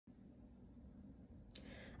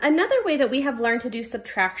Another way that we have learned to do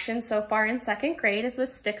subtraction so far in second grade is with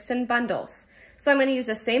sticks and bundles. So I'm going to use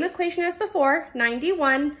the same equation as before,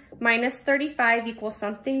 91 minus 35 equals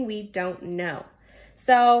something we don't know.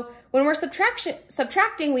 So when we're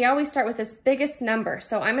subtracting, we always start with this biggest number.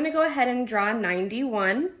 So I'm going to go ahead and draw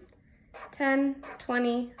 91, 10,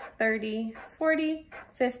 20, 30, 40,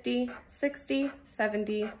 50, 60,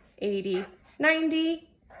 70, 80, 90,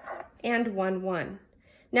 and 1.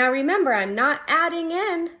 Now remember, I'm not adding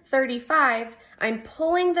in 35, I'm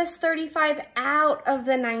pulling this 35 out of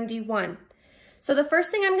the 91. So the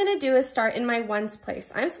first thing I'm gonna do is start in my ones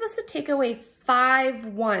place. I'm supposed to take away 5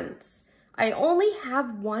 ones. I only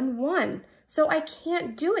have 1 1, so I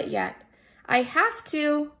can't do it yet. I have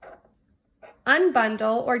to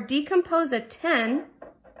unbundle or decompose a 10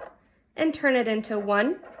 and turn it into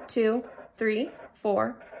 1, 2, 3,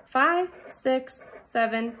 4, 5, 6,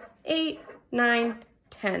 7, 8, 9,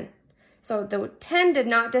 10. So the 10 did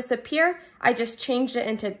not disappear. I just changed it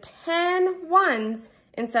into 10 ones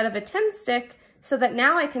instead of a 10 stick so that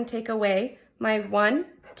now I can take away my 1,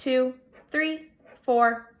 2, 3,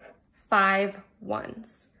 4, 5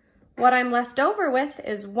 ones. What I'm left over with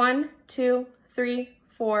is 1, 2, 3,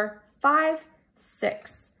 4, 5,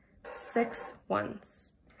 6. 6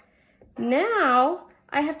 ones. Now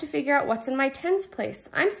I have to figure out what's in my tens place.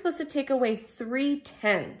 I'm supposed to take away 3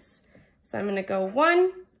 tens. So I'm gonna go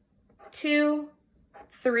 1, 2,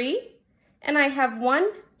 3, and I have 1,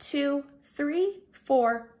 2, 3,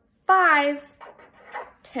 4, 5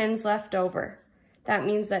 tens left over. That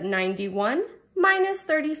means that 91 minus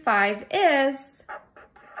 35 is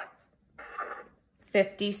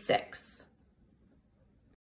 56.